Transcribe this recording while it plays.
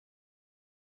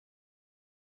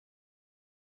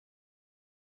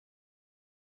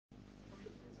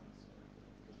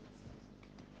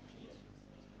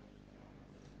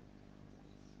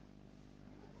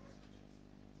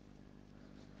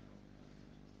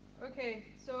Okay,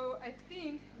 so I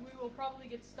think we will probably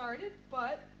get started,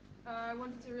 but I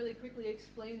wanted to really quickly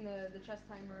explain the chess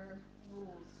timer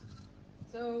rules.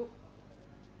 So,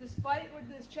 despite what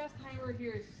this chess timer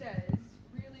here says,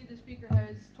 really the speaker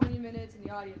has 20 minutes and the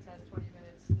audience has 20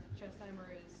 minutes. The chess timer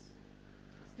is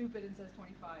stupid and says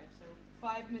 25. So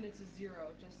 5 minutes is zero.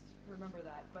 Just remember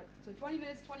that. But so 20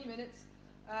 minutes, 20 minutes.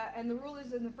 And the rule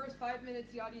is in the first 5 minutes,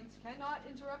 the audience cannot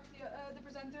interrupt the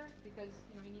presenter because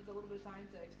he needs a little bit of time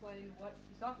to explain what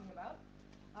he's talking about.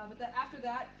 But that after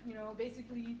that,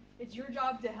 basically it's your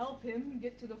job to help him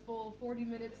get to the full 40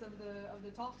 minutes of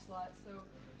the talk slot. So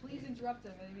please interrupt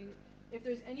him. I mean, if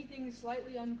there's anything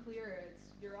slightly unclear,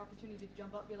 it's your opportunity to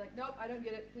jump up, and be like, nope, I don't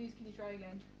get it. Please, can you try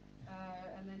again?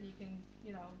 And then he can,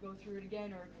 go through it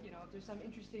again, or if there's some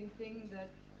interesting thing that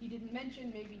he didn't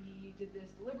mention, maybe he did this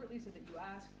deliberately so that you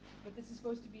ask. But this is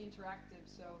supposed to be interactive,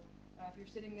 so if you're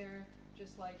sitting there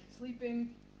just like sleeping,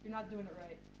 you're not doing it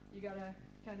right. You gotta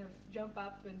kind of jump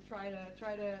up and try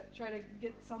to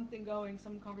get something going,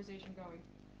 some conversation going.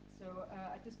 So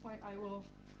at this point, I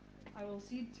will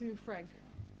cede to Frank.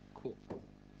 Cool.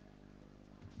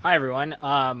 Hi, everyone.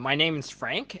 My name is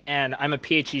Frank, and I'm a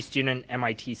PhD student at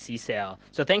MIT CSAIL.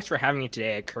 So thanks for having me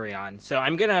today at Kurion. So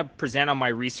I'm going to present on my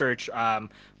research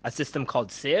a system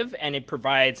called Sieve, and it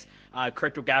provides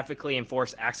cryptographically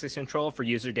enforced access control for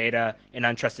user data in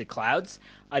untrusted clouds.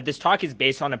 This talk is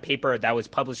based on a paper that was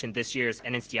published in this year's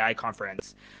NSDI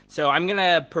conference. So I'm going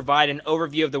to provide an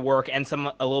overview of the work and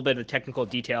a little bit of technical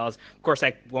details. Of course,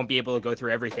 I won't be able to go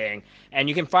through everything. And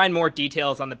you can find more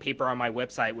details on the paper on my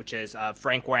website, which is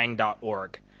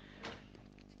frankwang.org.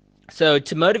 So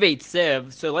to motivate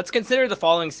Sieve, let's consider the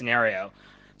following scenario.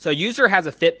 So a user has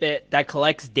a Fitbit that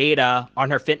collects data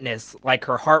on her fitness, like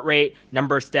her heart rate,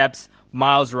 number of steps,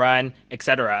 miles run,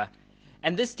 etc.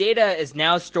 And this data is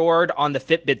now stored on the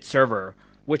Fitbit server,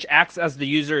 which acts as the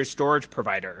user's storage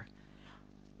provider.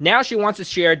 Now she wants to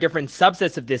share different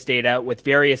subsets of this data with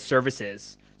various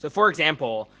services. So for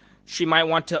example, she might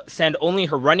want to send only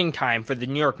her running time for the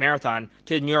New York Marathon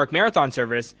to the New York Marathon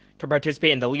service to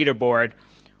participate in the leaderboard,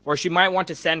 or she might want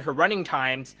to send her running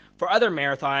times for other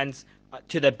marathons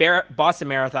to the Boston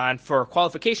Marathon for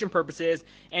qualification purposes,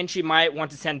 and she might want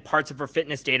to send parts of her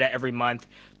fitness data every month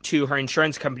to her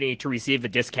insurance company to receive a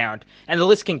discount, and the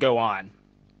list can go on.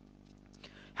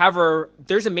 However,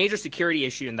 there's a major security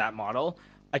issue in that model.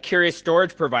 A curious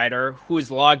storage provider who is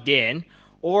logged in,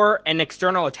 or an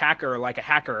external attacker like a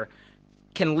hacker,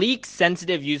 can leak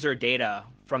sensitive user data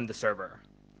from the server.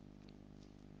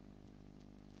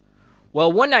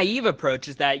 Well, one naive approach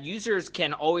is that users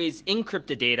can always encrypt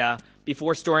the data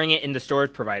before storing it in the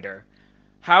storage provider.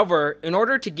 However, in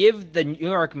order to give the New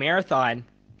York Marathon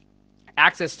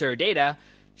access to her data,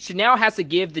 she now has to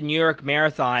give the New York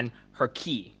Marathon her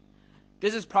key.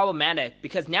 This is problematic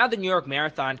because now the New York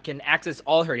Marathon can access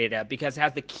all her data because it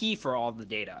has the key for all the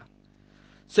data.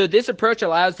 So this approach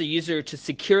allows the user to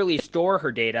securely store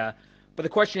her data, but the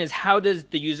question is, how does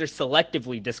the user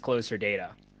selectively disclose her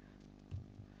data?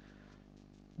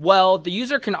 Well, the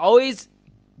user can always...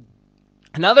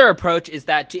 Another approach is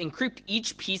that to encrypt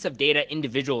each piece of data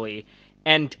individually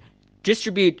and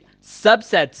distribute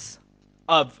subsets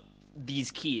of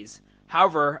these keys.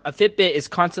 However, a Fitbit is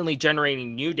constantly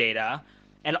generating new data,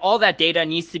 and all that data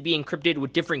needs to be encrypted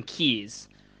with different keys.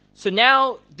 So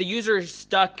now the user is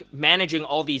stuck managing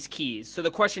all these keys. So the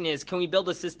question is, can we build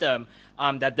a system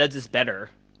that does this better?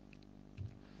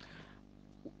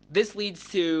 This leads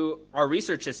to our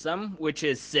research system, which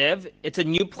is Sieve. It's a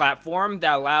new platform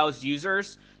that allows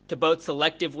users to both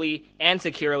selectively and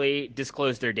securely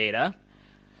disclose their data.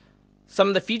 Some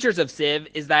of the features of Sieve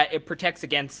is that it protects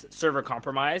against server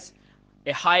compromise.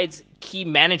 It hides key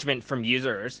management from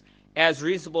users. It has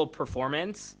reasonable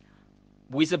performance.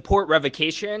 We support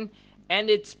revocation, and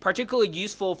it's particularly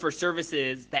useful for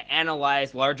services that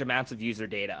analyze large amounts of user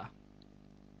data.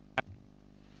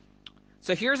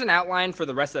 So here's an outline for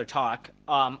the rest of the talk.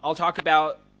 I'll talk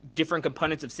about different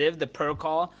components of Sieve, the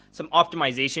protocol, some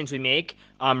optimizations we make,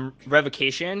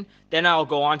 revocation. Then I'll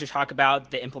go on to talk about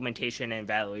the implementation and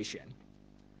evaluation.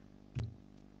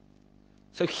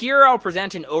 So here I'll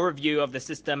present an overview of the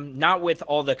system, not with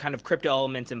all the kind of crypto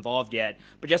elements involved yet,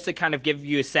 but just to kind of give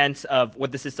you a sense of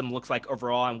what the system looks like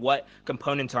overall and what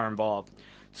components are involved.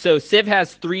 So Sieve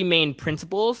has three main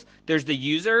principles. There's the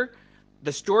user,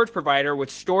 the storage provider,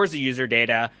 which stores the user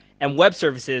data, and web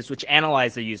services, which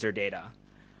analyze the user data.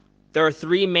 There are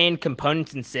three main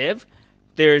components in Sieve.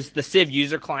 There's the Sieve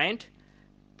user client,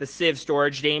 the Sieve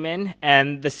storage daemon,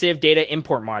 and the Sieve data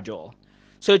import module.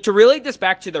 So to relate this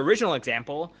back to the original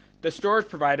example, the storage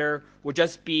provider would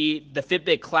just be the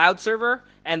Fitbit cloud server,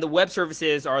 and the web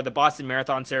services are the Boston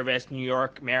Marathon service, New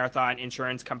York Marathon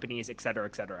insurance companies, et cetera,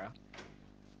 et cetera.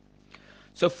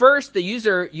 So first, the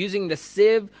user using the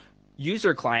Sieve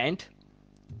user client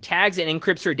tags and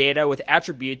encrypts her data with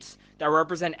attributes that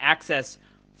represent access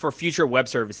for future web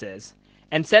services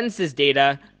and sends this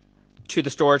data to the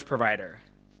storage provider.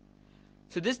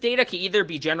 So this data can either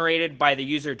be generated by the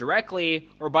user directly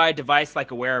or by a device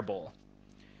like a wearable.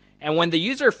 And when the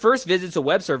user first visits a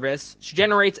web service, she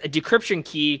generates a decryption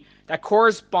key that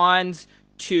corresponds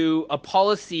to a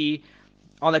policy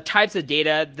on the types of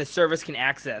data the service can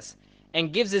access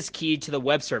and gives this key to the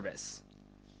web service.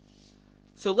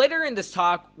 So later in this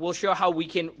talk, we'll show how we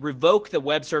can revoke the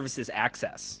web service's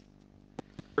access.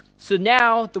 So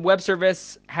now the web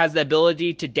service has the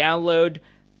ability to download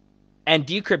and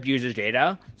decrypt user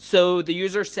data. So the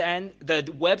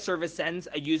web service sends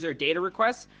a user data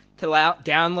request to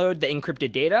download the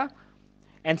encrypted data.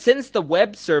 And since the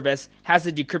web service has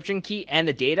the decryption key and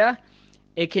the data,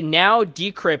 it can now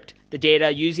decrypt the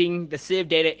data using the Sieve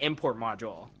data import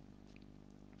module.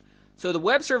 So the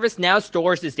web service now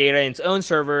stores this data in its own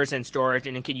servers and storage,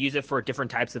 and it can use it for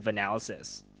different types of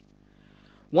analysis.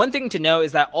 One thing to know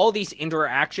is that all these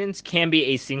interactions can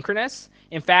be asynchronous.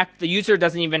 In fact, the user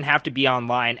doesn't even have to be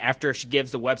online after she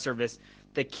gives the web service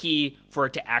the key for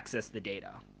it to access the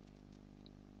data.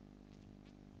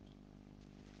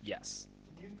 Yes.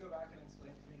 Can you go back and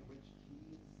explain to me which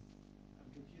keys?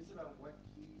 I'm confused about what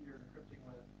key you're encrypting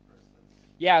with versus.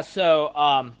 Yeah, so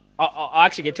I'll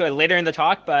actually get to it later in the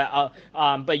talk,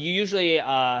 but you usually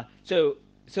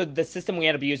so the system we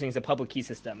end up using is a public key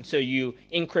system. So you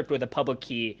encrypt with a public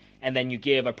key, and then you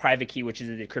give a private key, which is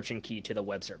a decryption key, to the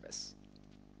web service.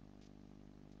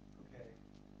 Okay.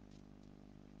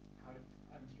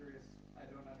 I'm curious. I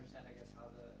don't understand. I guess how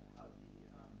the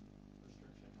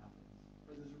restriction happens,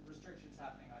 or there's restrictions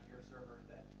happening on your server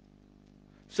that.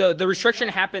 So the restriction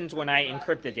happens when I You're not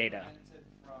encrypt the data. prevented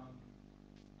from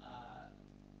uh,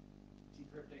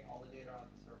 decrypting all the data on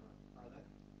the server, are they?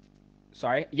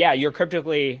 Sorry. Yeah, you're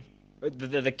cryptically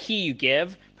the key you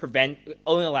give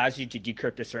only allows you to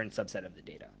decrypt a certain subset of the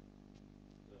data.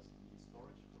 Does the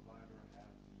storage provider have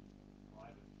the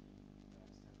private key that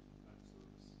sent to web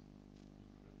service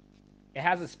decrypt? It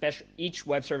has a special. Each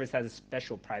web service has a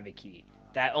special private key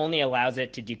that Uh, only allows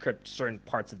it to decrypt certain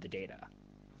parts of the data.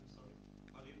 sorry,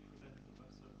 how do you prevent the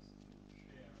web service to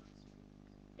share the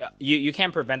secret keys? You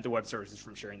can't prevent the web services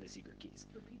from sharing the secret keys.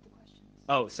 Repeat the questions.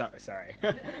 Oh, sorry.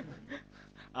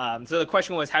 So the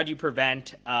question was, how do you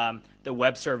prevent the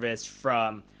web service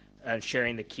from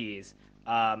sharing the keys?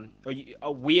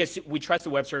 We trust the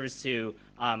web service to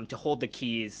hold the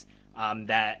keys and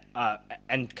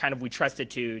kind of we trust it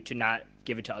to not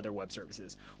give it to other web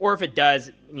services. Or if it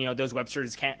does, those web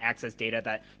services can't access data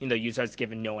that the user has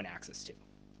given no one access to.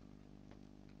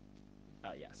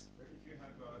 Yes. If you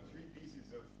have three pieces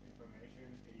of information,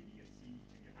 A, B, and C,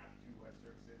 and you have two web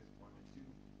services, one and two,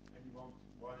 and you want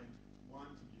one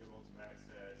to be able to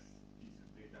access pieces of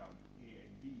data A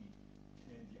and B,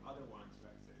 and the other one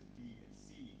to access B and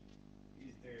C,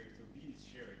 so B is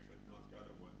shared but not the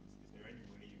other ones. Is there any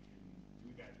way you can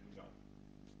do that without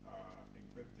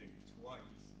encrypting twice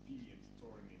B and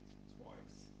storing it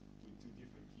twice with two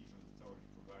different keys on the storage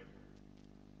provider?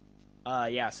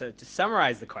 Yeah. So to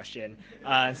summarize the question,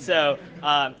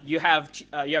 you have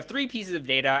three pieces of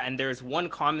data, and there's one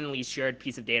commonly shared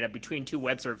piece of data between two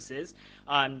web services.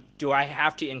 Do I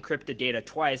have to encrypt the data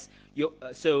twice?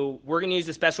 So we're going to use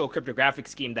a special cryptographic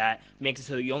scheme that makes it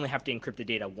so you only have to encrypt the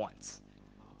data once,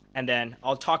 and then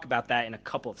I'll talk about that in a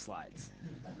couple of slides.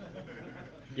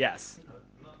 Yes. Not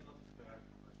a direct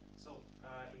question. So,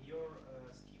 in your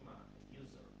schema,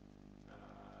 user,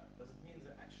 does it mean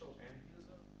the actual end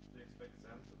user? Do you expect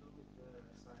them to do the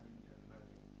signing and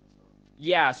merging? So,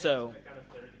 Yeah. it's So a kind of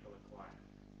theoretical client.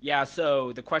 yeah.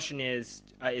 So the question is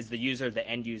the user the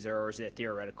end user or is it a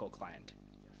theoretical client?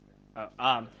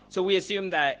 So we assume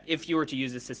that if you were to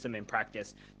use the system in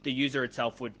practice, the user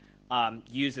itself would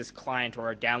use this client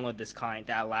or download this client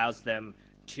that allows them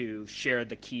to share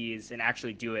the keys and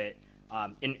actually do it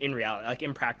in reality. Like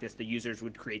in practice, the users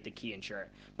would create the key and share it.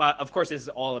 But of course, this is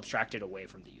all abstracted away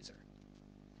from the user.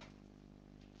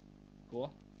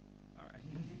 Cool? All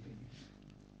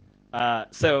right.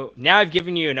 So now I've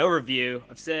given you an overview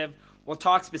of Sieve. We'll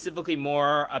talk specifically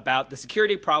more about the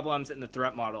security problems and the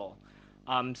threat model.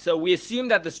 So we assume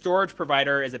that the storage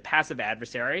provider is a passive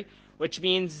adversary, which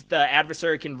means the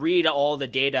adversary can read all the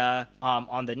data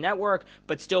on the network,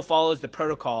 but still follows the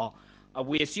protocol.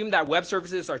 We assume that web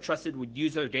services are trusted with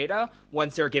user data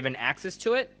once they're given access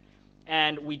to it.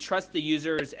 and we trust the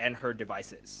users and her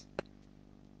devices.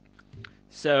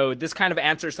 So this kind of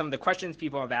answers some of the questions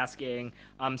people have asking.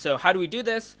 So how do we do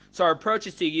this? So our approach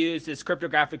is to use this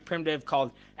cryptographic primitive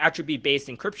called attribute-based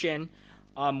encryption.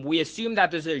 We assume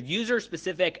that there's a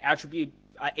user-specific attribute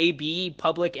AB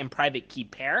public and private key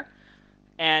pair.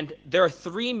 And there are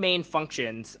three main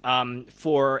functions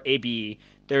for AB.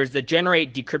 There's the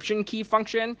generate decryption key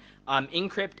function,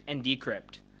 encrypt, and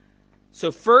decrypt.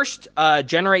 So first,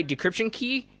 generate decryption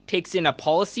key takes in a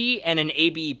policy and an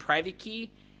AB private key,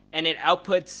 and it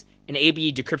outputs an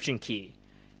AB decryption key.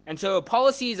 And so a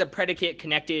policy is a predicate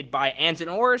connected by ands and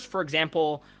ors. For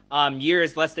example, year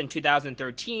is less than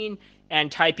 2013,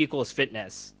 and type equals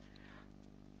fitness.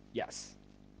 Yes.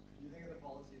 Do you think of the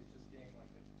policy as just being like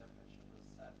a definition of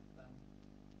a set then?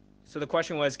 So the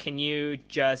question was, can you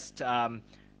just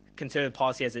consider the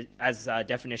policy as a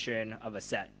definition of a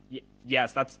set?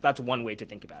 Yes, that's one way to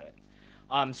think about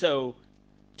it. So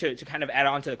to kind of add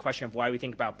on to the question of why we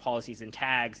think about policies and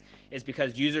tags is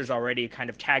because users already kind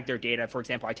of tag their data. For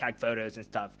example, I tag photos and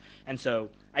stuff. And so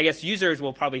I guess users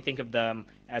will probably think of them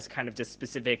as kind of just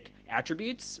specific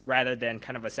attributes rather than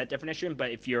kind of a set definition. But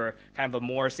if you're kind of a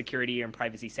more security and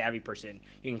privacy savvy person,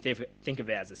 you can think of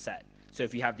it as a set. So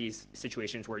if you have these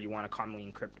situations where you want to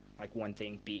commonly encrypt like one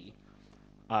thing B,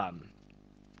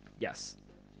 yes. Is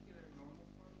there a particular normal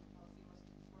form the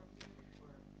policy must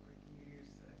conform to, or can you use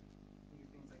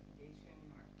things like negation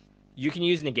or? You can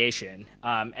use negation,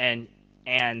 and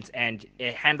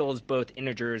it handles both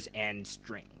integers and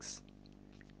strings.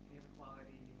 You have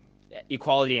equality.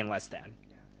 Equality and less than.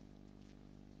 Yeah.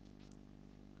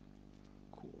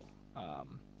 Cool.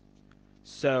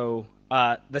 So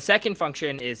the second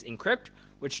function is encrypt,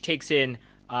 which takes in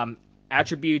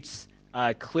attributes,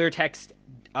 clear text,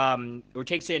 or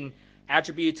takes in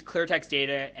attributes, clear text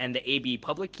data, and the AB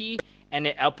public key, and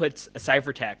it outputs a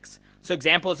ciphertext. So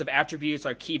examples of attributes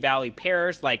are key value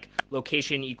pairs like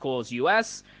location equals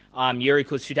US, year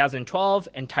equals 2012,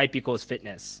 and type equals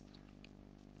fitness.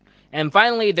 And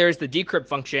finally, there's the decrypt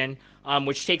function,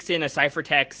 which takes in a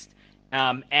ciphertext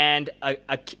and a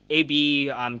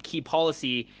AB key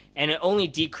policy, and it only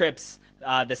decrypts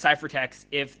the ciphertext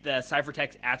if the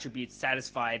ciphertext attributes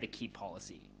satisfy the key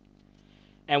policy.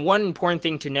 And one important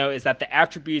thing to note is that the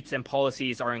attributes and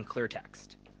policies are in clear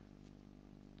text.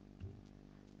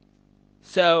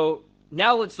 So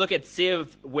now let's look at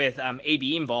Sieve with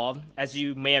AB involved. As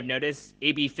you may have noticed,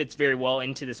 AB fits very well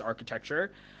into this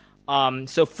architecture.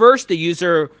 So first, the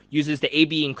user uses the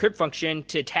AB encrypt function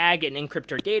to tag and encrypt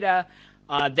her data.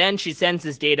 Then she sends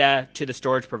this data to the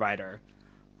storage provider.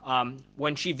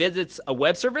 When she visits a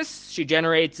web service, she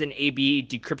generates an AB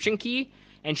decryption key,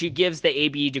 and she gives the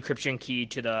AB decryption key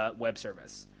to the web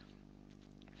service.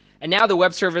 And now the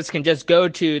web service can just go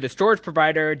to the storage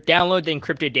provider, download the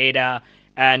encrypted data,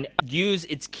 and use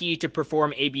its key to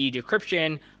perform AB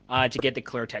decryption to get the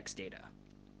clear text data.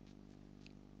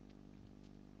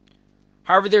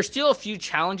 However, there's still a few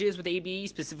challenges with AB,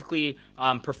 specifically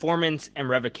performance and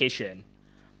revocation.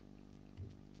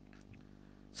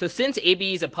 So since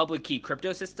AB is a public key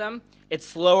crypto system, it's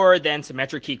slower than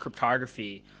symmetric key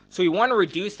cryptography. So we want to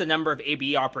reduce the number of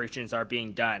AB operations that are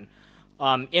being done.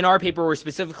 In our paper, we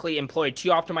specifically employed two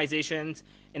optimizations.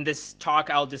 In this talk,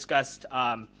 I'll discuss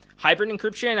hybrid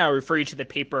encryption. I'll refer you to the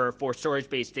paper for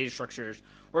storage-based data structures,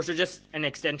 or so just an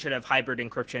extension of hybrid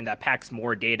encryption that packs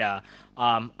more data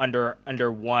under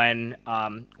one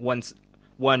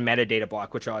metadata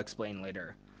block, which I'll explain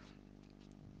later.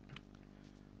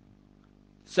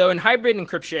 So in hybrid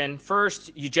encryption,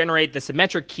 first you generate the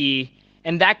symmetric key,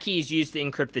 and that key is used to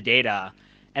encrypt the data.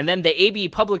 And then the AB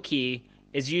public key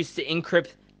is used to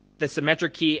encrypt the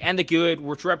symmetric key and the GUID,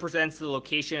 which represents the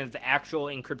location of the actual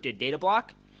encrypted data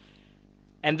block.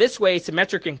 And this way,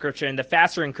 symmetric encryption, the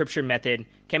faster encryption method,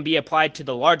 can be applied to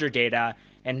the larger data,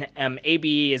 and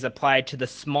AB is applied to the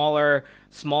small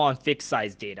and fixed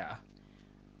size data.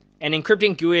 And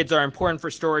encrypting GUIDs are important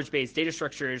for storage-based data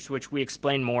structures, which we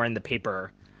explain more in the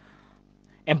paper.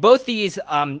 And both these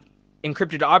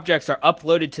encrypted objects are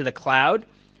uploaded to the cloud.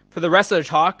 For the rest of the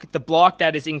talk, the block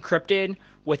that is encrypted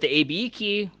with the AB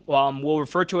key, we'll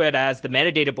refer to it as the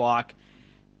metadata block.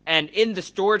 And in the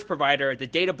storage provider, the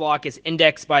data block is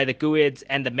indexed by the GUIDs,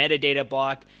 and the metadata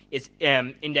block is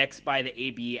indexed by the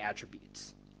AB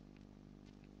attributes.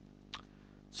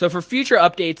 So for future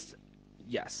updates,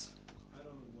 yes. I don't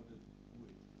know what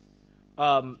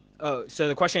a GUID is. So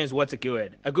the question is, what's a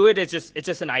GUID? A GUID is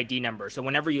just an ID number. So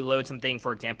whenever you load something,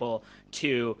 for example,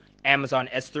 to Amazon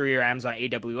S3 or Amazon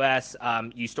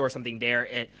AWS, you store something there,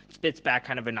 it spits back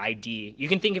kind of an ID. You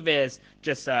can think of it as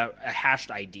just a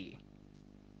hashed ID.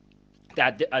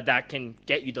 that can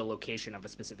get you the location of a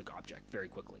specific object very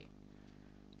quickly.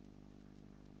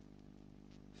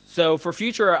 So for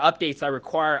future updates that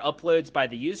require uploads by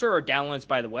the user or downloads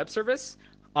by the web service,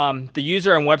 the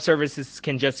user and web services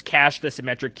can just cache the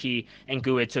symmetric key and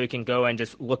GUID so it can go and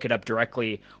just look it up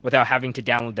directly without having to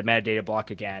download the metadata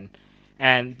block again.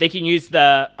 And they can use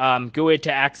the GUID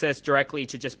to access directly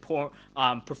to just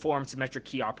perform symmetric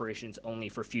key operations only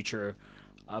for future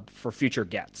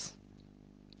gets.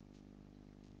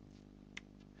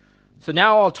 So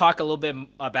now I'll talk a little bit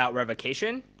about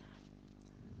revocation.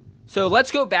 So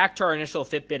let's go back to our initial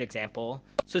Fitbit example.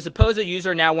 So suppose a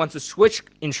user now wants to switch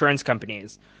insurance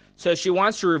companies. So she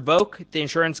wants to revoke the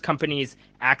insurance company's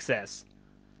access.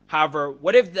 However,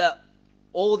 what if the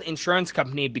old insurance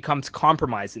company becomes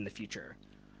compromised in the future?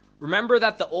 Remember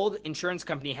that the old insurance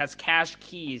company has cached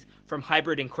keys from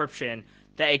hybrid encryption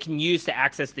that it can use to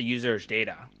access the user's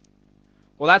data.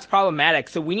 Well, that's problematic.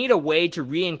 So we need a way to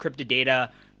re-encrypt the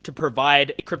data to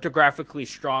provide cryptographically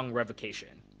strong revocation.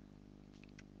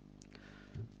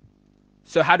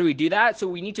 So how do we do that? So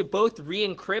we need to both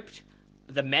re-encrypt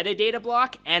the metadata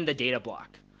block and the data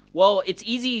block. Well, it's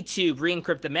easy to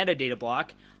re-encrypt the metadata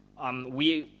block,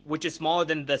 which is smaller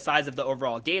than the size of the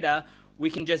overall data. We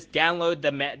can just download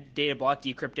the metadata block,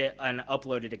 decrypt it, and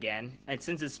upload it again. And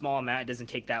since it's a small amount, it doesn't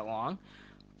take that long.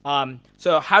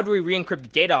 So how do we re-encrypt the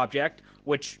data object,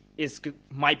 which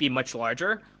might be much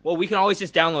larger? Well, we can always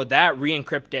just download that,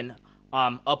 re-encrypt, and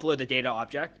upload the data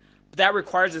object. But that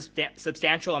requires a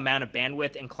substantial amount of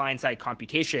bandwidth and client-side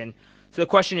computation. So the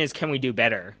question is, can we do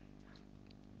better?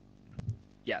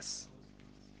 Yes.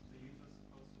 How is the user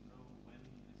supposed to know when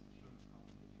his insurance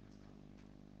company has come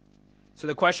to him? So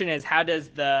the question is, how does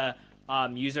the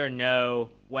user know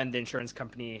when the insurance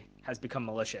company has become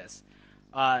malicious?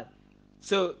 Uh,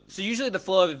 so usually the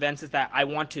flow of events is that I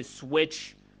want to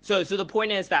switch. So the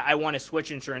point is that I want to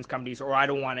switch insurance companies or I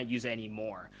don't want to use it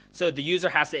anymore. So the user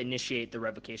has to initiate the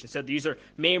revocation. So the user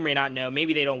may or may not know.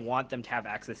 Maybe they don't want them to have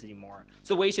access anymore.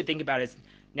 So the way you should think about it is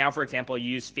now, for example, you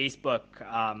use Facebook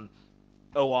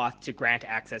OAuth to grant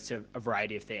access to a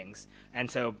variety of things. And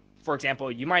so, for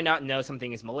example, you might not know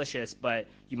something is malicious, but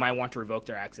you might want to revoke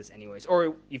their access anyways.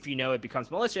 Or if you know it becomes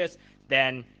malicious,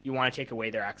 then you want to take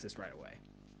away their access right away.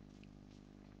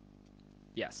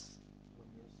 Yes. When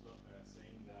you're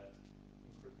saying that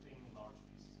encrypting large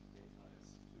pieces of data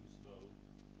is too slow,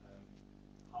 um,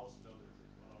 how slow is it?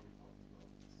 What are we talking about?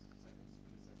 Seconds,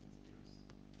 milliseconds, years?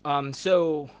 Um,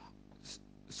 so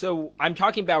so I'm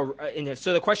talking about.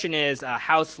 So the question is,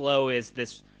 how slow is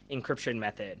this encryption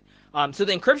method? So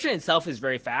the encryption itself is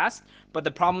very fast, but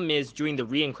the problem is doing the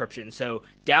re-encryption. So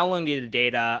downloading the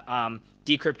data,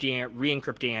 decrypting it,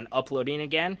 re-encrypting, and uploading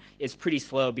again is pretty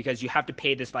slow because you have to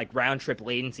pay this like round trip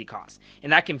latency cost,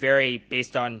 and that can vary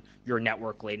based on your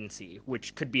network latency,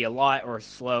 which could be a lot or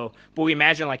slow. But we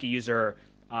imagine like a user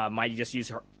might just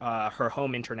use her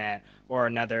home internet, or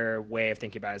another way of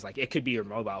thinking about it is like it could be your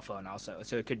mobile phone also.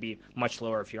 So it could be much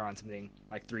lower if you're on something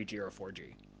like 3G or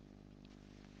 4G.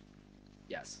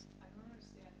 Yes. I don't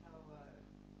understand how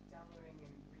downloading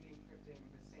and re-encrypting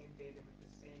the same data with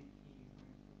the same key is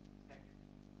going to protect,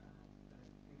 in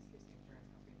this case, the insurance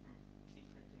company from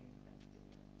decrypting that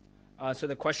data. So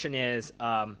the question is,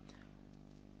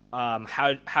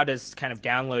 how does kind of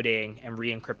downloading and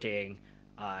re-encrypting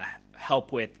uh,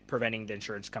 help with preventing the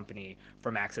insurance company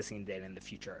from accessing data in the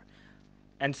future?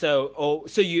 And so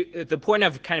the point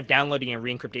of kind of downloading and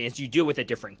re-encrypting is you do it with a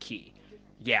different key. A different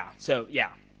key. Yeah. So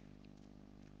yeah.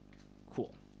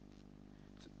 Cool.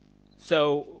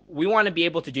 So we want to be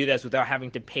able to do this without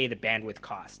having to pay the bandwidth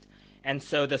cost. And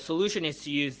so the solution is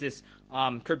to use this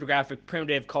cryptographic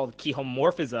primitive called key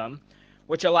homomorphism,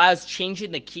 which allows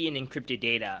changing the key in encrypted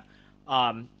data.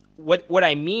 What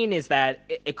I mean is that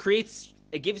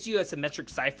it gives you a symmetric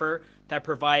cipher that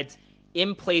provides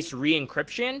in-place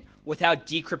re-encryption without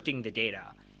decrypting the data.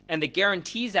 And the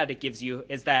guarantees that it gives you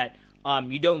is that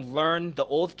you don't learn the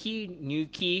old key, new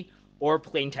key, or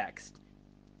plain text.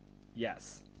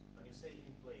 Yes. When you say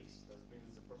in place, does it mean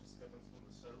that the process happens on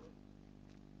the server?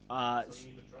 Uh, So you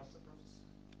need to trust the process?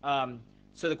 um,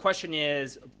 so the question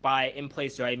is, by in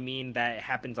place, do I mean that it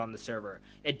happens on the server?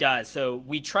 It does. So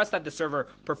we trust that the server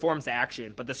performs the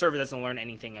action, but the server doesn't learn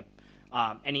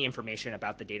any information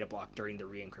about the data block during the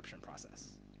re-encryption process.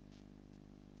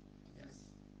 Does Yes.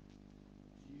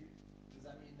 does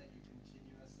that mean that you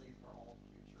continuously, for all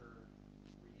future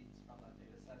reads from that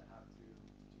data set, have to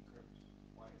decrypt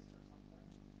twice or something?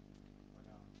 Or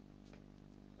no?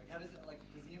 Like how does it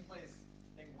does the in place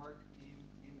thing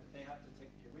mean that they have to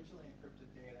take the originally encrypted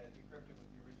data, decrypt it with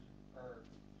the original,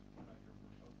 or no, you're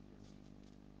revoked the original.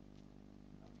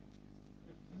 I'm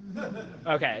confused.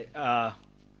 Okay. I,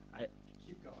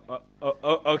 Keep going.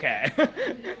 okay.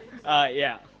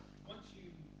 Yeah. Once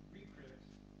you re-encrypt,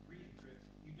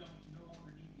 you don't no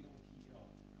longer need the old key at all,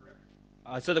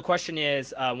 correct? So the question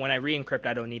is, when I re-encrypt,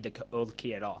 I don't need the old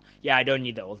key at all. Yeah, I don't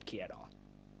need the old key at all.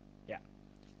 Yeah.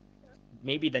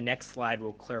 Maybe the next slide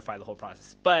will clarify the whole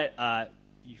process. But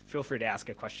you feel free to ask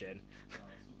a question. So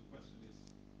the question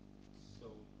is, so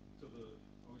to the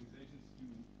organizations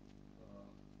you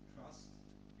trust,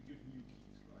 you give new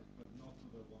keys, right? But not to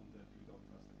the one that you don't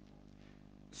trust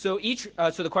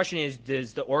anymore. So the question is,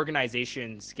 does the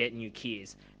organizations get new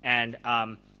keys? And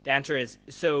the answer is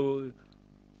so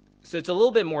it's a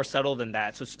little bit more subtle than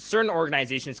that. So certain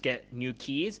organizations get new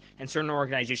keys, and certain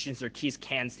organizations their keys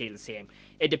can stay the same.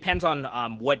 It depends on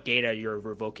what data you're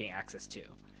revoking access to.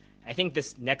 I think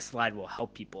this next slide will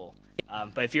help people.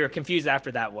 But if you're confused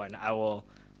after that one, I will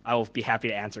be happy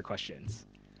to answer questions.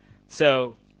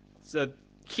 So, so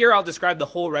here I'll describe the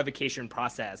whole revocation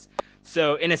process.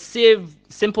 So in a Sieve,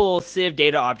 simple Sieve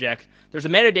data object, there's a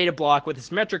metadata block with a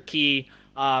symmetric key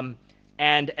and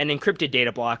an encrypted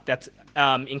data block that's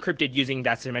encrypted using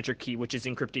that symmetric key, which is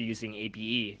encrypted using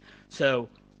ABE. So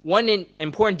one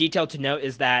important detail to note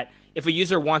is that if a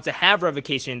user wants to have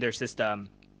revocation in their system,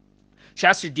 she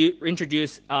has to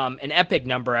introduce an epoch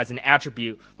number as an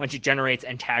attribute when she generates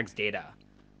and tags data.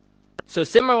 So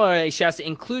similarly, she has to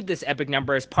include this epoch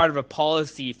number as part of a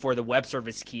policy for the web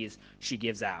service keys she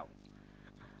gives out.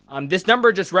 This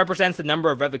number just represents the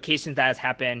number of revocations that has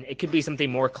happened. It could be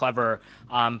something more clever,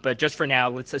 but just for now,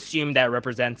 let's assume that it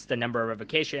represents the number of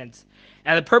revocations.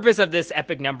 And the purpose of this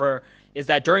epoch number is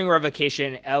that during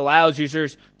revocation, it allows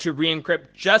users to re-encrypt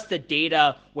just the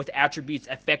data with attributes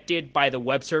affected by the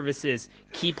web service's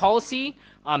key policy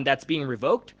that's being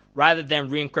revoked, rather than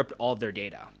re-encrypt all of their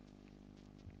data.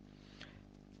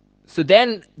 So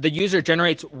then the user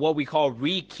generates what we call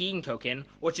rekeying token,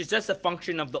 which is just a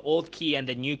function of the old key and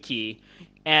the new key,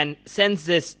 and sends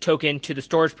this token to the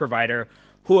storage provider,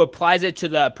 who applies it to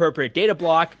the appropriate data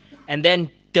block and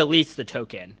then deletes the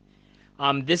token.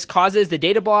 This causes the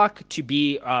data block to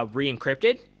be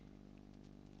re-encrypted.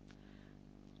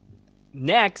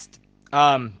 Next,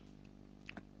 um,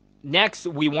 Next,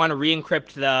 we want to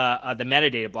re-encrypt the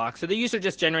metadata block. So the user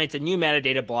just generates a new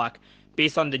metadata block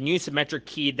based on the new symmetric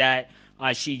key that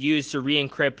she used to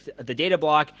re-encrypt the data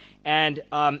block, and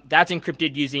that's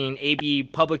encrypted using AB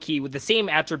public key with the same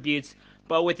attributes,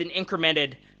 but with an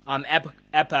incremented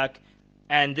epoch,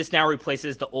 and this now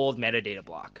replaces the old metadata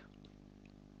block.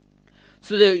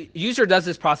 So the user does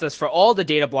this process for all the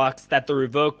data blocks that the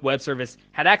revoked web service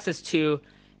had access to.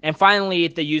 And finally,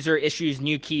 the user issues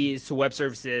new keys to web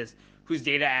services whose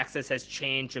data access has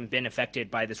changed and been affected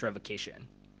by this revocation.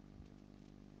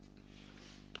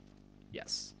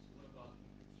 Yes. So what about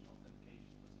encryption authentication?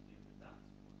 Does it deal with that,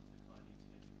 or does the client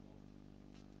need to get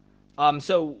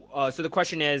involved? So the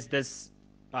question is, does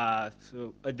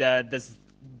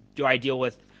do I deal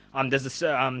with does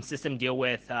the system deal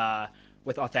with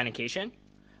authentication?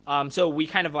 So we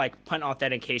kind of like punt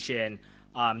authentication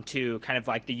to kind of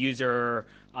like the user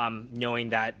knowing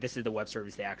that this is the web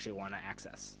service they actually want to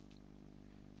access.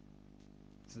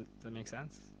 Does that make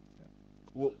sense?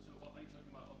 Well, So are you talking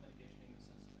about authentication in the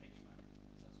sense of HMAC?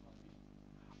 Because that's what I mean.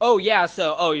 oh yeah,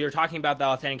 so you're talking about the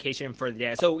authentication for the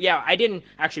data. So yeah, I didn't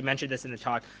actually mention this in the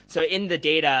talk. So in the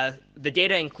data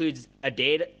includes the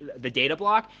data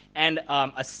block, and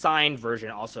a signed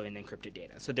version also in encrypted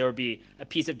data. So there would be a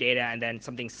piece of data and then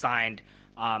something signed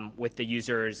with the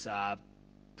user's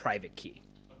private key.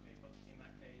 Okay, but in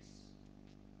that case,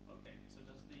 okay. So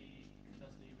does the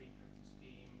re-encryption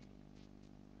scheme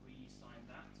re-sign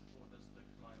that, or does the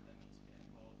client then need to get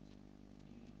involved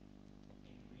in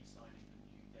in re-signing the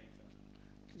new data?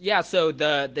 Yeah, so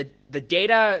the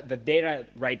data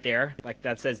right there, like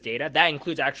that says data, that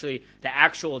includes actually the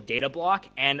actual data block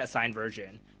and a signed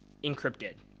version,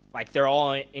 encrypted. Like they're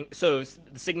all so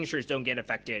the signatures don't get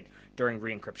affected during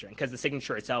re-encryption because the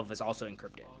signature itself is also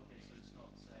encrypted. Oh, okay, so it's not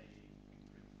say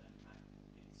encrypt then hack.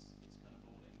 It's kind of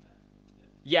all in there.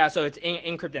 Yeah, so it's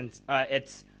encrypted.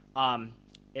 It's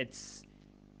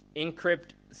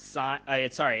encrypt.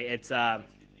 It's sorry. Oh, it's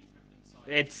encrypt and sign.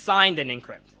 It's signed and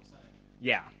encrypt. Or sign encrypt.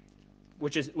 Yeah,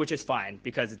 which is fine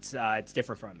because it's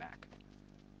different from a Mac.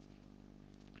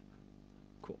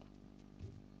 Cool.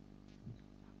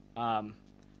 Um,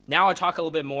 Now I'll talk a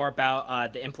little bit more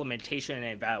about the implementation and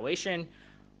evaluation.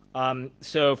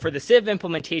 So for the Sieve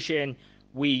implementation,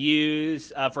 we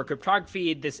use for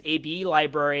cryptography this ABE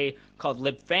library called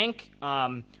libfank,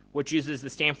 which uses the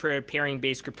Stanford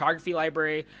pairing-based cryptography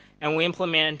library. and we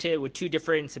implemented it with two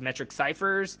different symmetric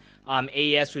ciphers,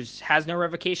 AES, which has no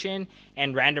revocation,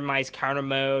 and randomized counter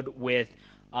mode with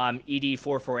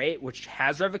ED448, which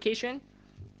has revocation.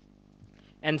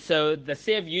 And so the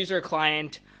Sieve user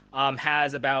client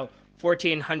has about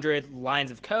 1,400 lines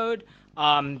of code.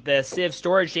 The Sieve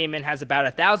storage daemon has about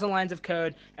 1,000 lines of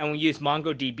code, and we use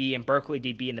MongoDB and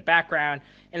BerkeleyDB in the background.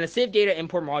 And the Sieve data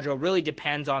import module really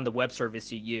depends on the web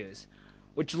service you use,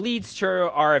 which leads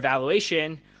to our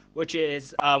evaluation, which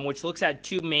looks at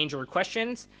two major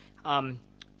questions.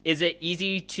 Is it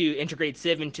easy to integrate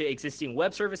Sieve into existing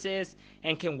web services,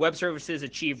 and can web services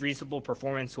achieve reasonable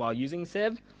performance while using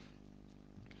Sieve?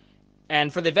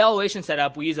 And for the evaluation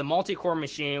setup, we use a multi-core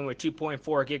machine with 2.4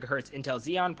 gigahertz Intel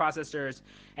Xeon processors.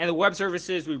 And the web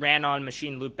services we ran on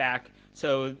machine loopback.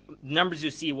 So numbers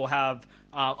you see will have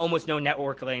almost no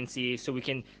network latency, so we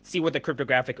can see what the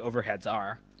cryptographic overheads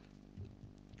are.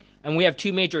 And we have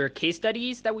two major case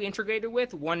studies that we integrated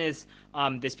with. One is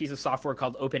this piece of software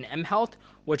called OpenMHealth,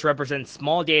 which represents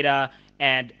small data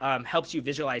and helps you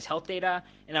visualize health data.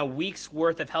 And a week's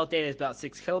worth of health data is about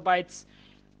 6 kilobytes.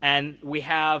 And we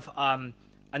have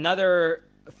another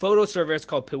photo service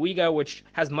called Piwigo, which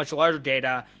has much larger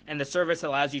data, and the service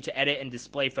allows you to edit and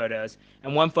display photos.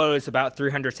 And one photo is about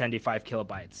 375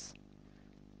 kilobytes.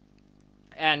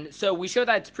 And so we show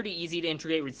that it's pretty easy to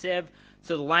integrate with Sieve.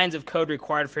 So the lines of code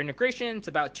required for integration, it's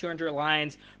about 200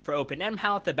 lines for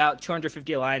OpenMHealth, about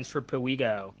 250 lines for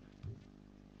Piwigo.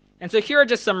 And so here are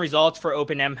just some results for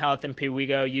OpenMHealth and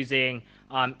Piwigo using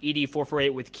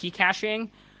ED448 with key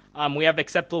caching. We have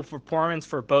acceptable performance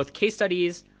for both case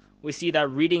studies. We see that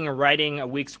reading and writing a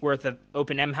week's worth of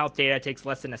OpenMHealth data takes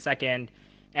less than a second,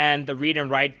 and the read and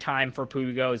write time for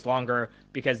Piwigo is longer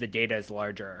because the data is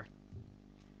larger.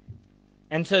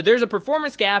 And so there's a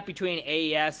performance gap between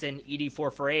AES and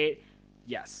ED448.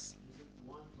 Yes. You said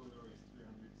one photo is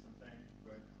 300 something,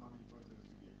 but how many photos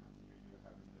do you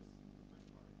have in this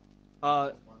benchmark?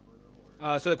 Uh, Just one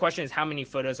photo or? so the question is, how many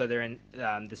photos are there in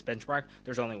this benchmark?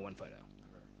 There's only one photo.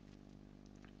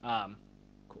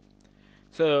 Cool.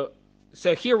 So,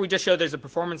 so here we just show there's a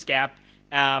performance gap.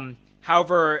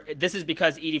 However, this is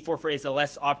because ED448 is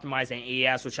less optimized than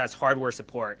AES, which has hardware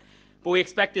support. But we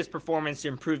expect this performance to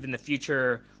improve in the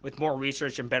future with more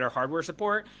research and better hardware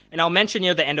support. And I'll mention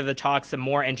near the end of the talk some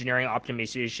more engineering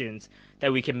optimizations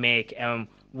that we can make, and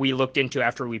we looked into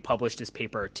after we published this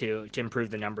paper to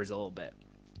improve the numbers a little bit.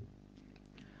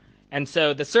 And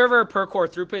so the server per core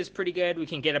throughput is pretty good. We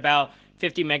can get about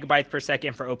 50 megabytes per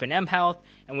second for OpenMHealth,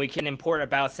 and we can import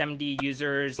about 70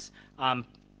 users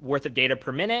worth of data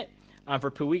per minute. For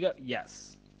Piwigo,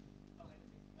 yes.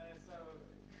 Okay. So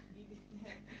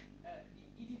the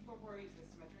ED448 is the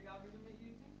symmetric algorithm that you're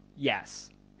using? Yes.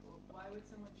 Why would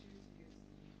someone choose to use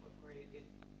the ED448 if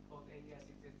both AES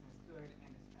exists and is good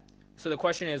and is fast? So the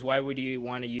question is, why would you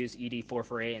want to use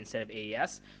ED448 instead of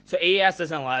AES? So AES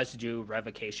doesn't allow us to do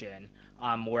revocation,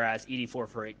 whereas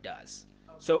ED448 does.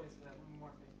 Oh, So because the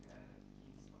morphic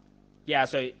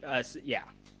key spot. yeah,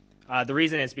 the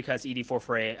reason is because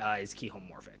ED448 is key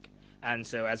homomorphic, and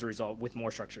so as a result, with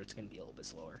more structure, it's going to be a little bit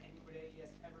slower. And would AES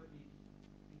ever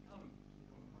become key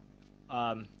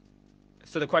homomorphic?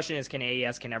 So the question is, can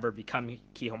AES ever become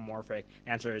key homomorphic?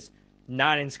 The answer is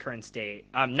not in its current state.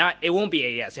 It won't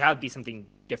be AES. It has to be something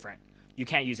different. You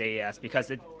can't use AES So because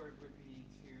the way it. forward would be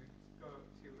to go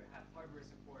to have hardware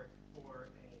support for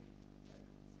a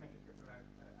symmetric cryptographic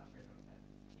algorithm that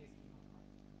is key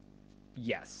homomorphic.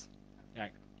 Yes. Okay. Yeah.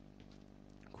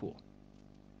 Cool.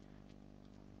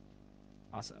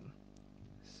 Awesome.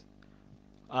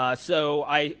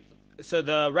 So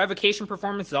the revocation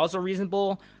performance is also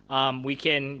reasonable. We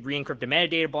can re-encrypt a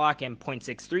metadata block in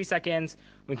 0.63 seconds.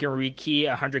 We can rekey a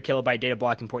 100 kilobyte data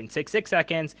block in 0.66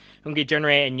 seconds. And we can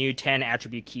generate a new 10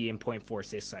 attribute key in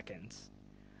 0.46 seconds.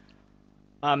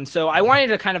 So I wanted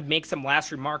to kind of make some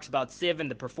last remarks about Sieve and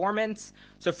the performance.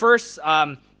 So first,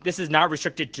 this is not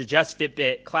restricted to just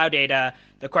Fitbit cloud data.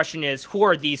 The question is, who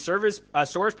are these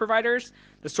storage providers?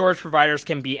 The storage providers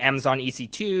can be Amazon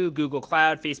EC2, Google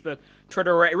Cloud, Facebook,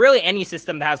 Twitter, really any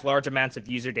system that has large amounts of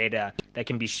user data that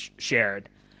can be shared.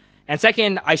 And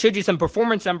second, I showed you some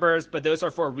performance numbers, but those are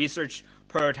for a research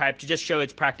prototype to just show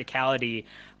its practicality.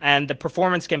 And the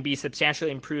performance can be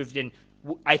substantially improved in,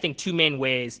 I think, two main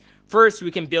ways. First, we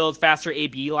can build faster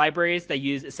ABE libraries that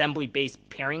use assembly-based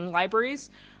pairing libraries.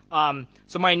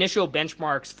 So my initial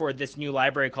benchmarks for this new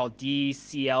library called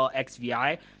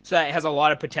DCLXVI, so that it has a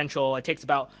lot of potential. It takes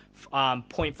about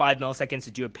 0.5 milliseconds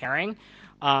to do a pairing,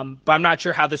 but I'm not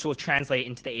sure how this will translate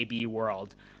into the ABE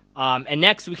world. And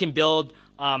next, we can build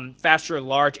faster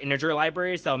large integer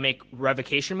libraries that will make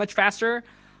revocation much faster.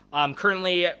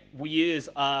 Currently, we use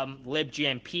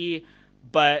libgmp,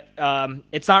 but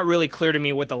it's not really clear to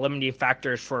me what the limiting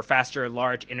factors for faster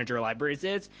large integer libraries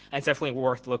is, and it's definitely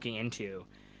worth looking into.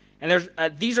 And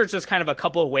these are just kind of a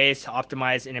couple of ways to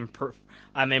optimize and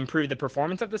improve the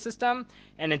performance of the system.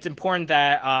 And it's important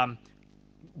that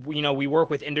we work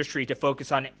with industry to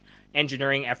focus on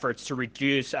engineering efforts to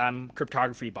reduce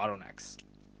cryptography bottlenecks.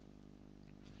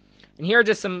 And here are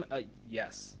just some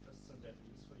yes. Some bad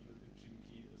news for you. The Gene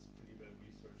key is pretty well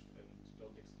researched, and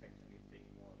don't expect anything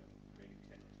more than maybe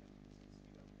 10 or 20%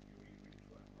 speed up if you really, really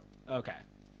try hard. Okay.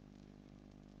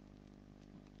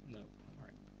 No. All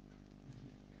right.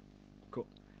 Cool.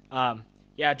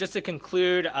 Yeah, just to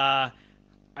conclude,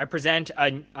 I present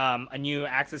a new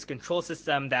access control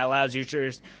system that allows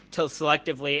users to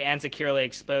selectively and securely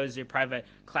expose their private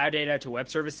cloud data to web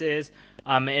services.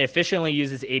 It efficiently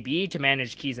uses AB to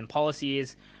manage keys and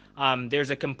policies. There's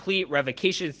a complete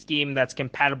revocation scheme that's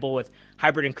compatible with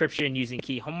hybrid encryption using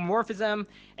key homomorphism,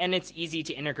 and it's easy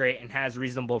to integrate and has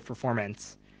reasonable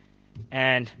performance.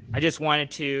 And I just wanted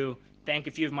to thank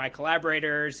a few of my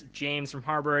collaborators, James from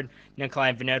Harvard, Nikolai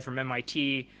and Vinod from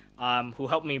MIT, who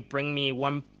helped me bring me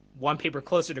one paper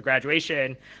closer to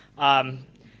graduation. And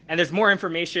there's more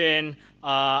information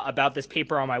about this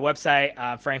paper on my website,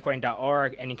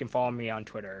 frankwang.org, and you can follow me on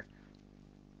Twitter.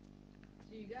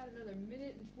 So you got another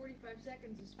minute and 45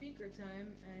 seconds of speaker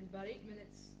time and about 8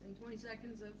 minutes and 20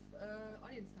 seconds of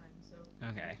audience time. So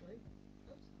Okay. actually,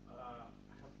 oops. I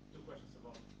have two questions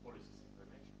about policies, if I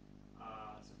may.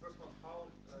 So first one, how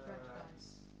Subtract 5.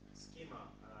 schema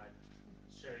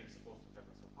sharing is supposed to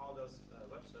happen? So how does a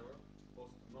web server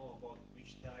supposed to know about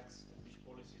which tags and which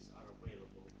policies are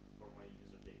available for my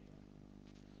user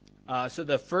data? So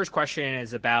the first question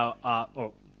is about,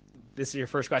 this is your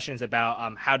first question is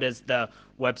about how does the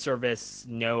web service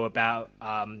know about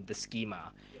the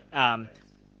schema? Yeah, Um, tags.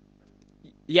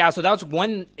 Yeah, so that was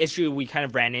one issue we kind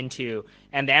of ran into,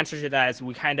 and the answer to that is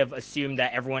we kind of assume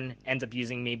that everyone ends up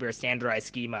using maybe a standardized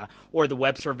schema, or the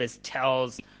web service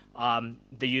tells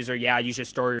the user, yeah, you should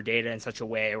store your data in such a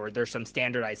way, or there's some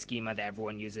standardized schema that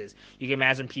everyone uses. You can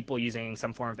imagine people using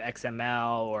some form of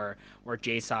XML or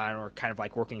JSON, or kind of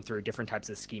like working through different types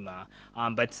of schema.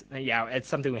 But yeah, it's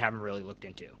something we haven't really looked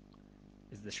into.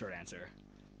 Is the short answer.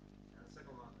 And the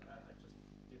second one, I just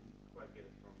didn't quite get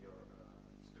it from your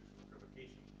description of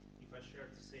revocation. If I share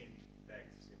the same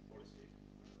tags, the same policy,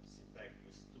 same tag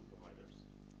with two providers,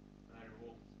 and I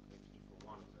revoked a key for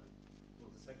one of them,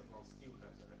 will the second one still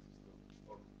have the access to,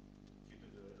 or due to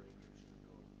the encryption, it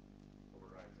will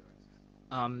override their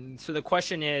access? So the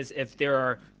question is if there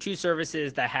are two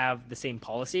services that have the same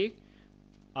policy,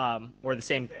 or the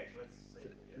Same same. tag, let's say,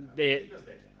 yeah, They, fitness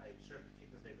data. I shared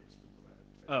fitness data with two providers,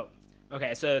 right? oh,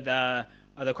 okay. So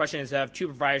the question is, if two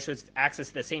providers should access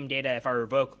the same data, if I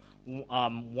revoke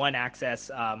one access,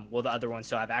 will the other one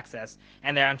still have access?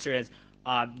 And the answer is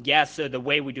yes. So the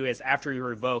way we do it is after you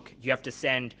revoke, you have to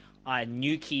send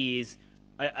new keys,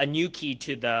 a new key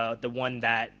to the one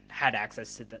that had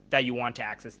access to that you want to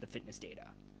access the fitness data.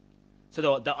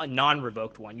 So the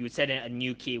non-revoked one, you would set in a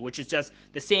new key, which is just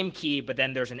the same key, but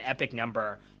then there's an epic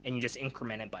number, and you just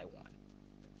increment it by one.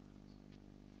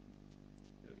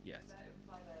 Yes. Does that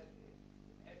imply that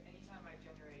anytime I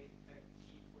generate a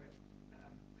key for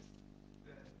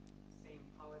the same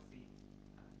policy,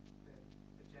 uh, the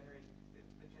the generated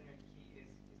key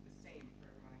is the same for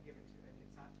everyone I give it to.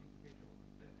 It's not individual.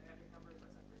 The epic number is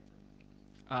not separated from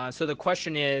that. So the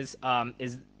question is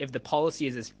if the policy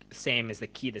is the same, is the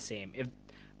key the same? If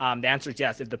the answer is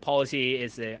yes. If the policy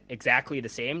is exactly the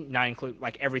same, not include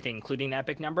like everything, including the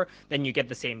epic number, then you get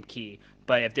the same key.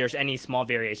 But if there's any small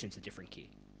variations, a different key.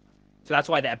 So that's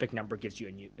why the epic number gives you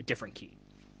a different key.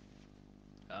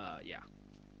 Yeah.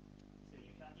 So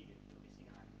you're talking focusing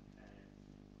on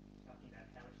talking about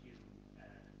how to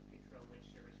control which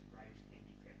service providers can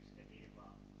decrypt a data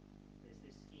block. Does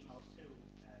this scheme also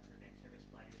prevent service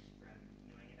providers from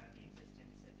knowing about the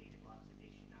existence of data blocks that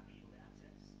they should not be able to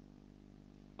access?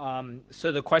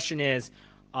 So the question is,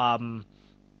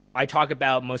 I talk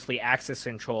about mostly access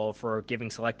control for giving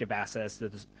selective access.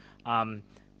 Um,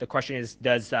 the question is,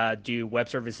 do web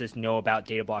services know about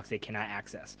data blocks they cannot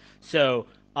access? So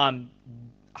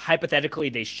hypothetically,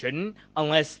 they shouldn't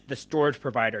unless the storage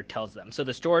provider tells them. So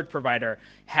the storage provider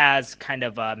has kind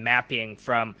of a mapping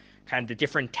from kind of the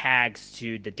different tags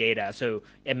to the data. So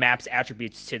it maps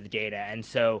attributes to the data. And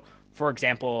so, for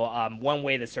example, one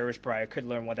way the service provider could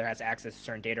learn whether it has access to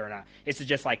certain data or not is to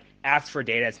just like ask for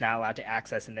data it's not allowed to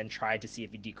access and then try to see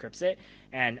if it decrypts it.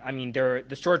 And I mean, the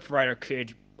storage provider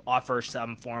could offer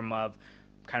some form of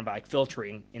kind of like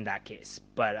filtering in that case.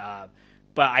 But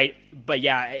but I but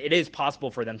yeah, it is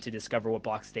possible for them to discover what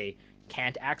blocks they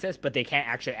can't access, but they can't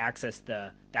actually access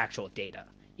the actual data,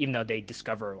 even though they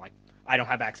discover like I don't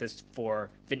have access for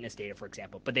fitness data, for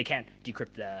example, but they can't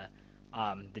decrypt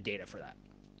the data for that.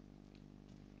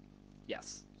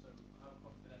 Yes. So how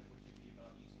confident would you be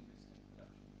about using this in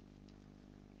production?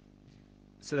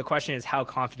 So the question is how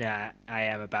confident I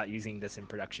am about using this in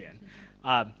production.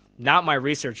 Not my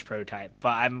research prototype, but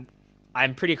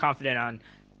I'm pretty confident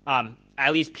on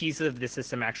at least pieces of the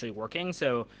system actually working.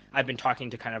 So I've been talking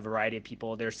to kind of a variety of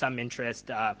people. There's some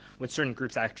interest with certain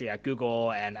groups actually at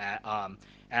Google and at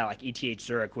like ETH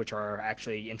Zurich, which are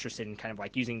actually interested in kind of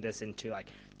like using this into like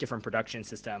different production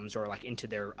systems or like into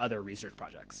their other research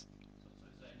projects. So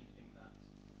is there anything that,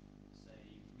 say,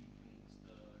 weakens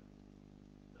the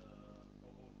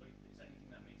or is there anything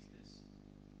that makes this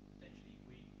potentially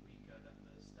weaker than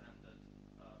the standard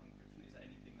encryption? Is there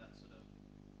anything that sort of,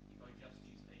 if I just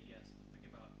use AES,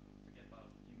 forget about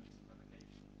humans and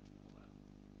revocation and all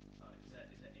that,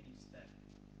 is there any step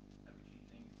at which you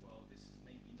think, well, this is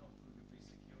maybe not provably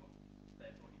secure,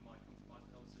 therefore it might compromise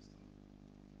the whole system,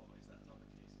 or is that not the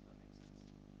case? If that makes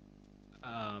sense.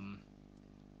 Um,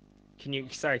 can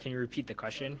you repeat the So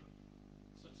question?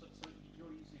 so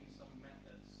you're using some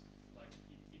methods. Like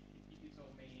if you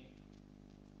told me,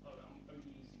 oh, I'm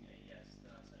only using AES,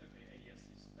 then I'd say, okay, AES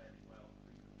is fairly well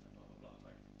proven and blah blah blah,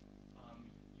 right?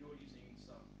 You're using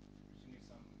presumably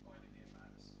some binary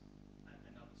maps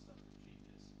and other stuff to achieve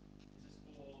this. Is this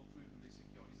all provably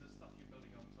secure? Is the stuff you're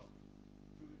building on top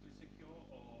provably secure,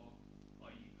 or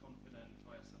are you confident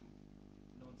via some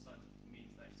non-scientific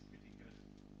means that it's pretty good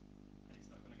and it's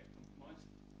not going to get compromised,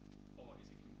 or is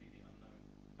it completely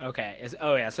unknown? Okay.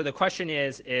 Oh yeah. So the question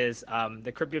is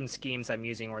the cryptum schemes I'm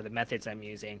using or the methods I'm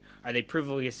using, are they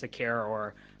provably secure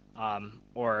or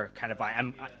kind of That's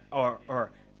I'm maybe a or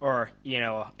indication or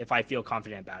if I feel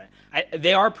confident about it.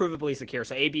 They are provably secure.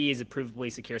 So ABE is a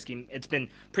provably secure scheme. It's been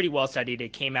pretty well studied.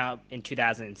 It came out in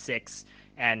 2006,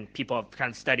 and people have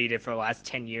kind of studied it for the last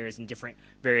 10 years in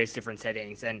various different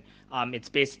settings. And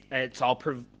it's all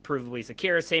provably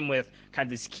secure. Same with kind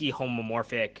of this key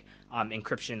homomorphic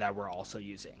encryption that we're also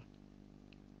using.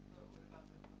 What about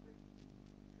the public key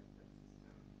crypto system?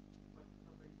 What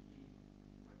public key, what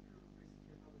provably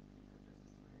secure public key crypto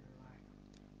system are you relying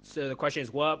on? So the question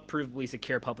is, what provably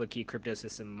secure public key crypto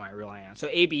system am I relying on? So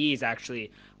ABE is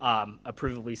actually a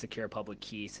provably secure public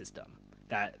key system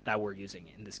that we're using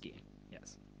in the scheme.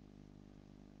 Yes.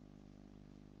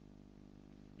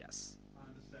 Yes. I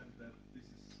understand that this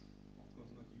is, of course,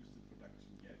 not used in production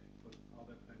yet, but are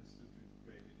there plans to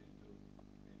integrate it into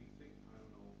anything? I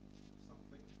don't know,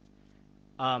 something?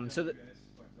 So the AWS,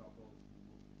 for example,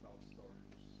 Google Cloud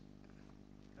Storage.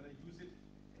 Can I use it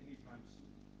anytime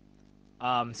soon?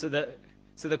 Um, so the Anywhere?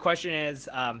 so the question is,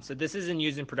 so this isn't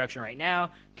used in production right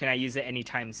now. Can I use it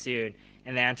anytime soon?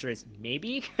 And the answer is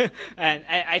maybe. And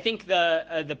I think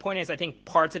the point is, I think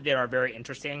parts of it are very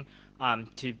interesting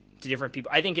to different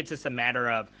people. I think it's just a matter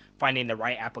of finding the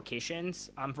right applications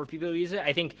for people to use it.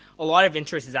 I think a lot of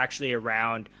interest is actually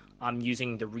around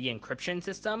using the re-encryption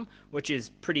system, which is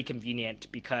pretty convenient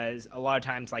because a lot of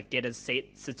times like data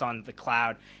sits on the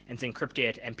cloud and it's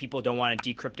encrypted, and people don't want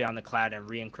to decrypt it on the cloud and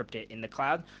re-encrypt it in the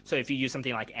cloud. So if you use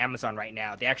something like Amazon right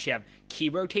now, they actually have key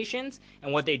rotations,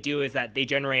 and what they do is that they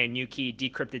generate a new key,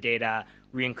 decrypt the data,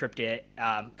 re-encrypt it,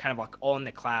 kind of like all in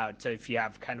the cloud. So if you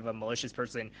have kind of a malicious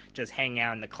person just hanging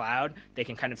out in the cloud, they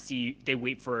can kind of see, they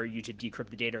wait for you to decrypt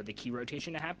the data or the key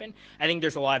rotation to happen. I think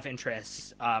there's a lot of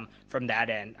interest from that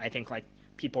end. I think like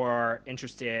people are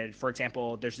interested. For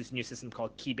example, there's this new system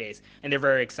called Keybase, and they're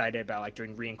very excited about like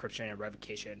doing re-encryption and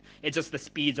revocation. It's just the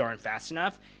speeds aren't fast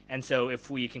enough, and so if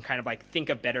we can kind of like think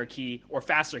of better key or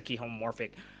faster key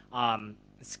homomorphic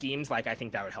schemes, like I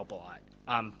think that would help a lot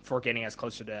for getting us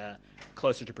closer to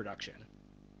production.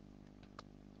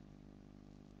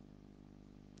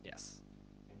 Yes.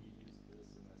 Can you use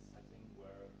this in a setting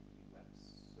where the web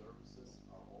services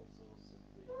are also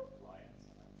simply clients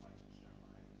and I'm trying to share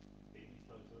my baby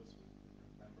photos with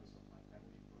different members of my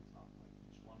family, for example, and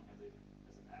each one has it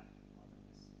as an app on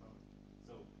his phone?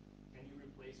 So can you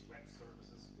replace web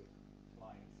services with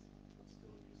clients but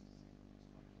still use the same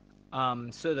infrastructure?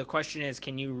 So the question is,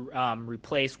 can you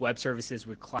replace web services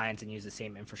with clients and use the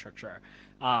same infrastructure?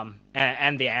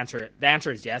 And the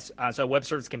answer is yes. So web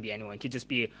service can be anyone. It could just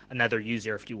be another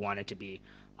user if you want it to be.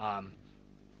 Um,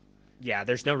 yeah,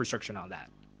 there's no restriction on that.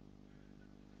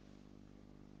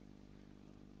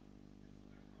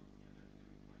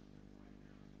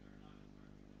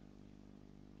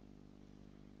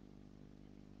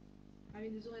 I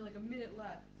mean, there's only like a minute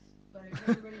left, but if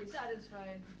everybody is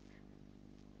satisfied,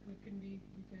 we could.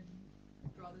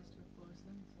 draw this to a close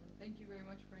then. So thank you very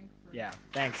much, Frank, Yeah,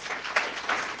 thanks.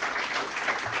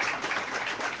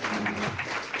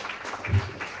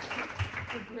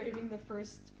 for braving the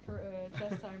first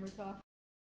chess timer talk.